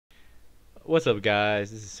What's up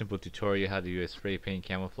guys, this is a simple tutorial how to do a spray paint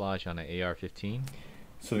camouflage on an AR-15.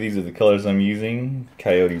 So these are the colors I'm using.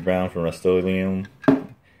 Coyote brown from Rust-Oleum,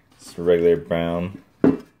 it's regular brown,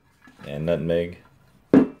 and nutmeg.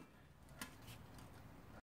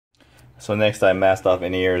 So next I masked off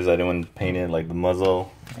any areas I didn't paint in, like the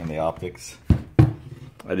muzzle and the optics.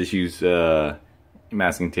 I just used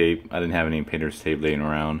masking tape. I didn't have any painter's tape laying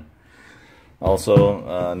around.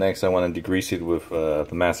 Also, next I want to degrease it with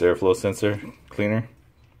the mass airflow sensor cleaner.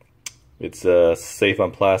 It's safe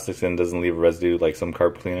on plastics and doesn't leave residue like some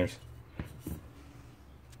carpet cleaners.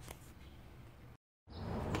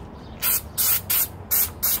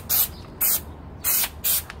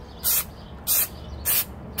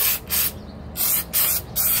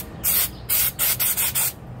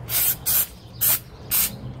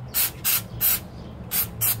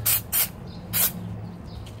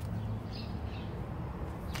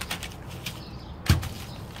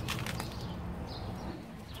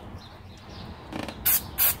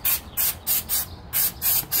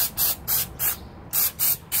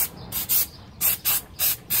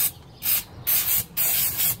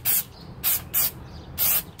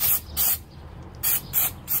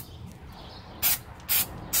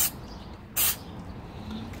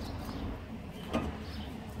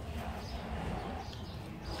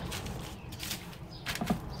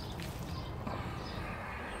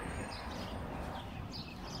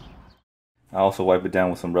 I also wipe it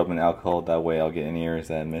down with some rubbing alcohol, that way I'll get any areas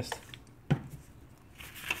that I missed.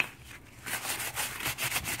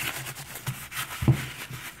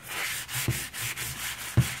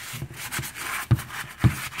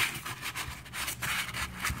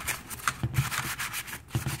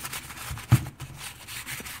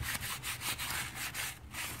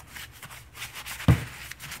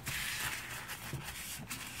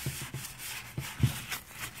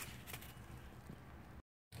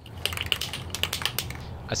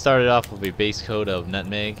 I started off with a base coat of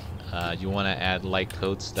nutmeg. You want to add light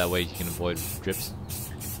coats, that way you can avoid drips.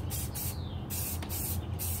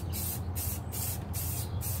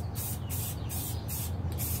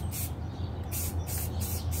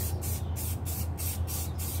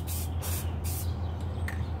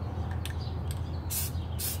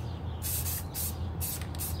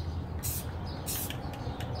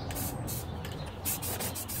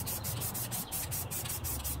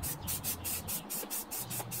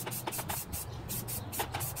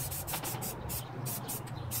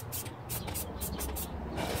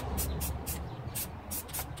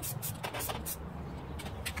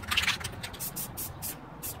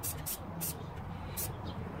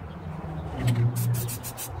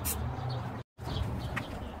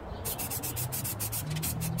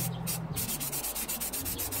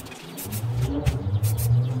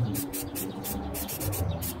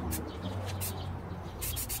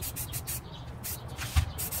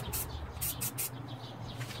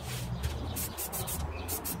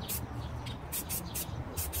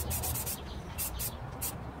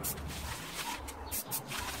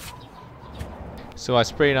 So I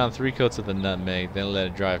sprayed on 3 coats of the nutmeg, then let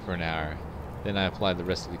it dry for an hour. Then I applied the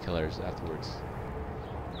rest of the colors afterwards.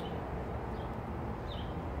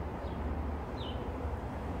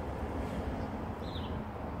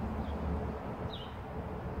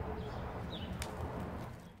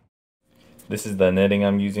 This is the netting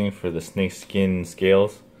I'm using for the snakeskin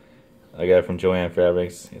scales. I got it from Joann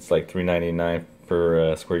Fabrics. It's like $3.99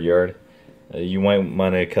 per square yard. You might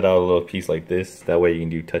want to cut out a little piece like this, that way you can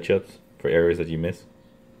do touch-ups for areas that you miss.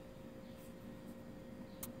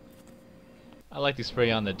 I like to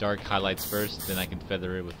spray on the dark highlights first, then I can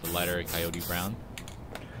feather it with the lighter coyote brown.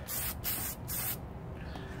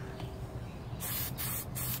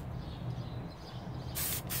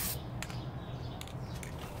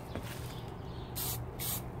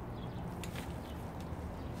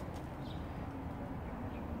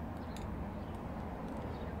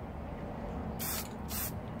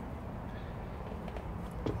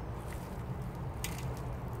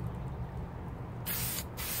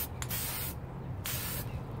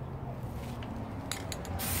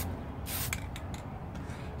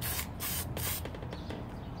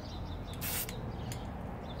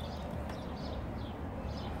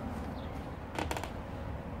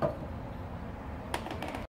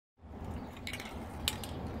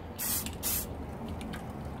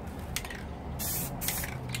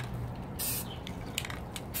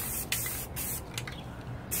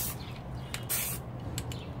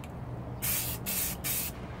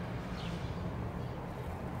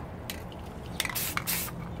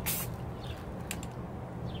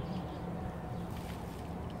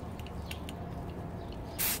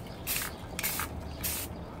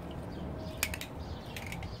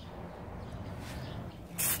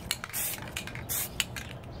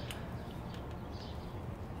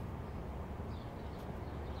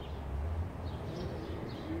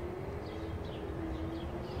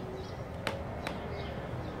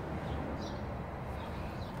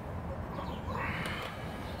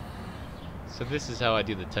 So this is how I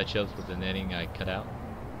do the touch-ups with the netting I cut out.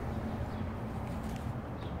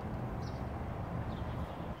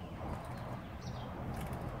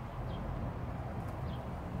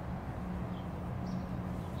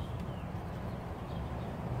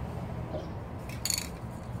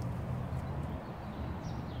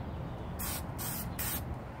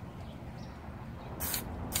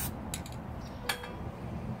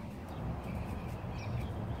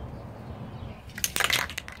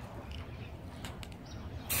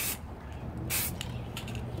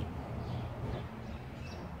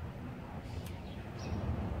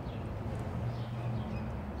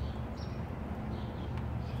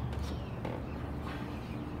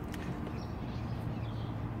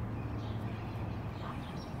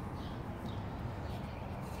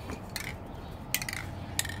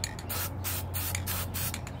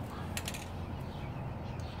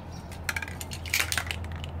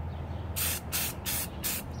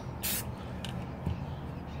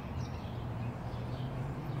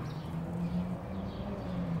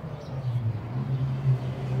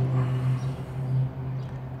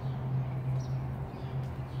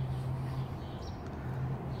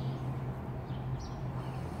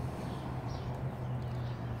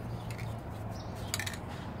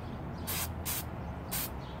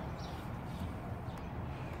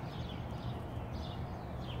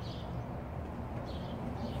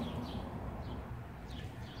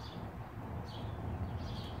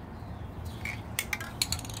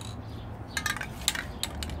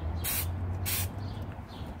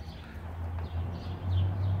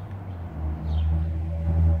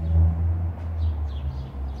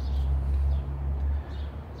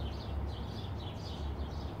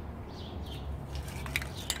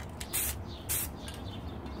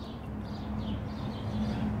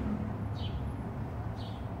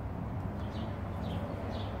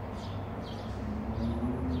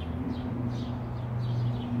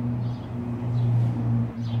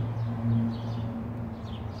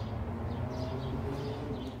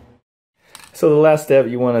 So the last step,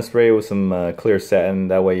 you want to spray with some clear satin.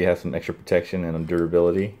 That way you have some extra protection and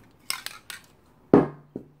durability.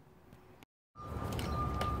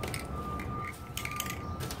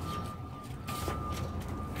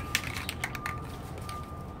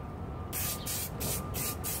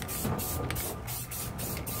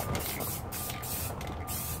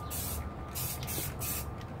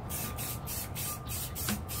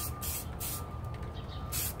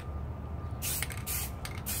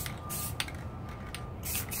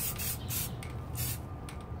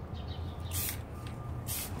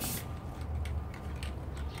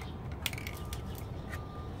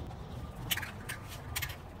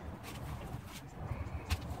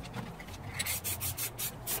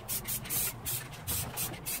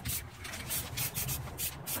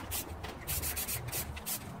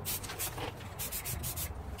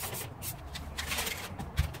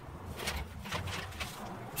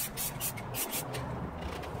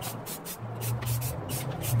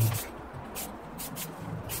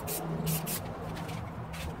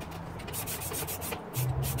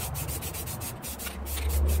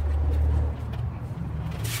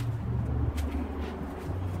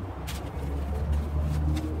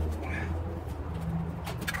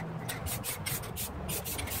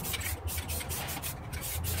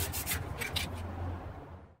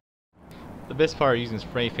 The best part of using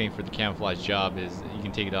spray paint for the camouflage job is you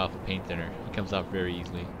can take it off a paint thinner. It comes off very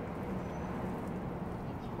easily.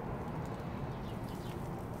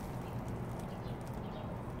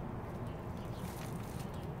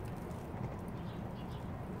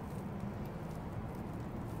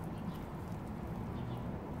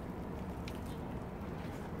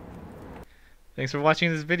 Thanks for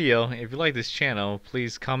watching this video. If you like this channel,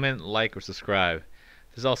 please comment, like, or subscribe.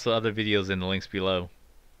 There's also other videos in the links below.